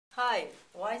Hi,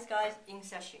 Wise Guys in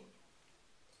session.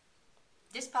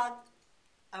 This part,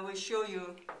 I will show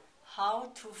you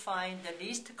how to find the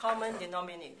least common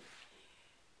denominator.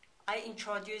 I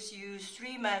introduce you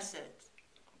three methods.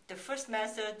 The first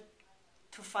method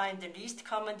to find the least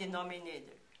common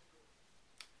denominator.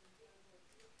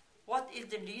 What is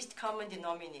the least common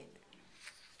denominator?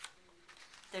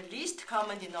 The least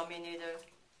common denominator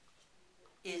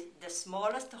is the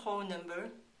smallest whole number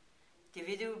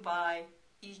divided by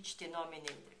each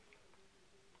denominator.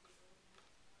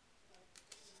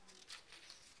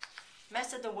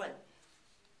 Method 1.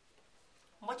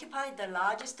 Multiply the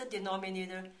largest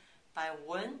denominator by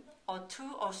 1 or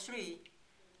 2 or 3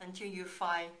 until you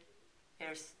find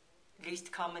its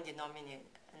least common denominator,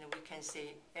 and we can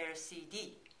say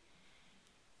LCD.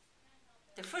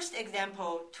 The first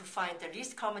example to find the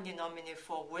least common denominator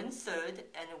for 1/3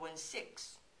 and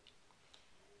 1/6.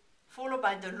 Followed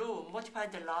by the rule, multiply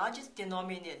the largest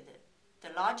denominator.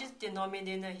 The largest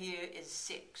denominator here is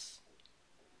 6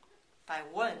 by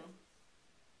 1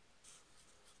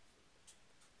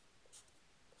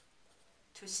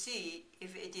 to see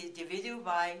if it is divisible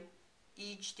by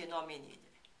each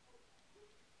denominator.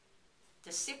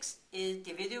 The 6 is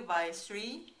divisible by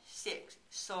 3, 6.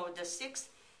 So the 6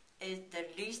 is the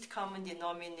least common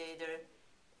denominator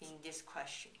in this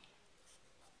question.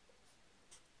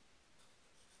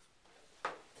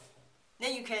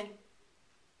 Then you can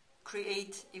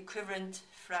create equivalent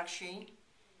fraction,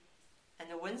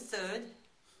 and 1/3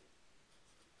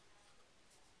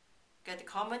 get the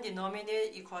common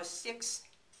denominator equals 6.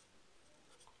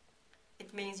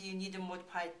 It means you need to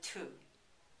multiply 2.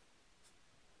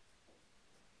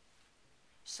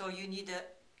 So you need to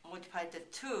multiply the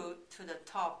 2 to the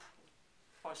top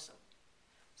also.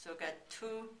 So get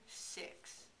 2,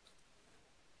 6.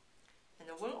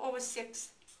 And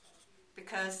 1/6,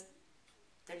 because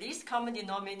the least common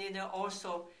denominator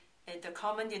also is the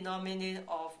common denominator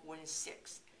of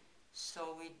 1/6.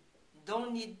 So we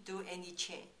don't need to do any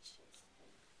change.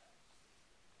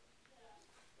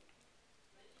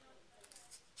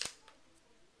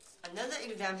 Another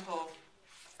example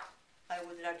I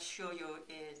would like to show you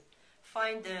is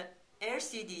find the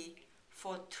LCD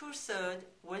for 2/3,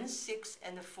 1/6,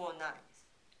 and 4/9.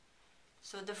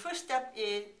 So the first step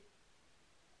is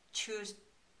choose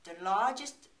the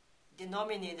largest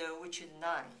denominator, which is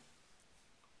 9.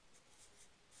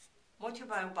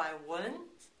 Multiply by 1,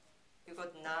 you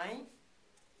got 9.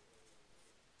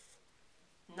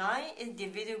 9 is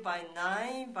divided by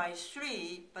 9 by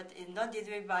 3, but it's not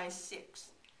divided by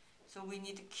 6. So we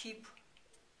need to keep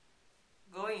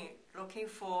going, looking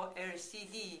for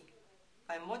LCD.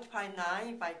 By multiply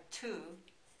 9 by 2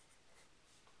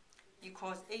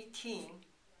 equals 18.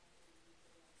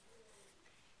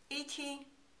 18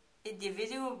 is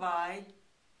divisible by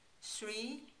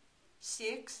 3,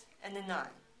 6, and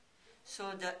 9.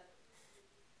 So the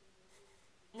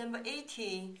number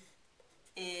 18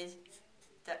 is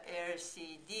the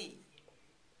LCD.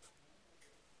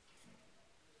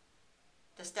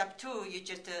 The step 2, you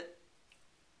just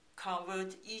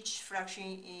convert each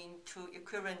fraction into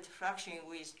equivalent fraction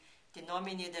with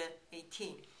denominator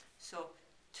 18. So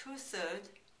 2/3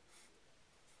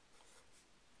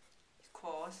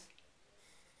 equals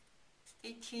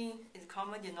 18 is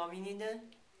common denominator.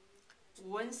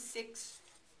 1/6,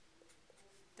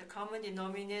 the common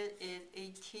denominator is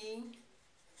 18,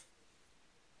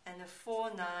 and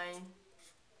 4/9,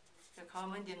 the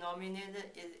common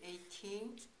denominator is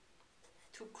 18.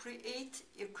 To create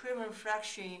equivalent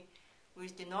fraction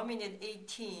with denominator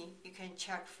 18, you can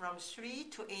check from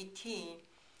 3 to 18,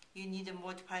 you need to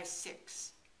multiply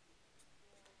 6.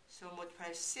 So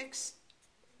multiply 6,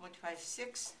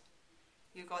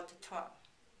 you got 12.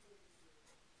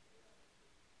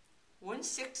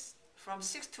 1/6, from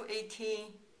 6 to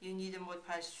 18, you need to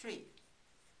multiply 3.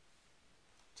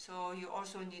 So you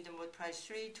also need to multiply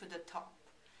 3 to the top.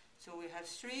 So we have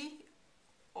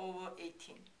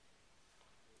 3/18.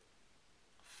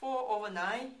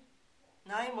 4/9,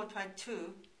 9 multiply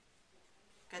 2,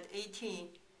 get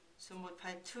 18. So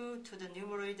multiply 2 to the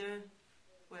numerator,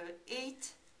 we have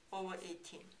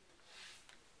 8/18.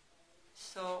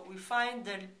 So we find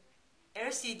the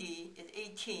LCD is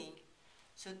 18.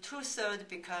 So 2/3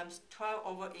 becomes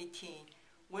 12/18.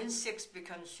 1/6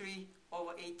 becomes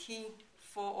 3/18.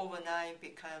 4/9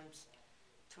 becomes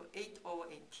to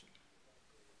 8/18.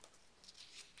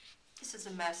 This is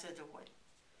a method 1.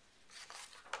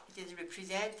 It is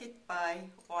represented by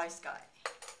Wise Guy.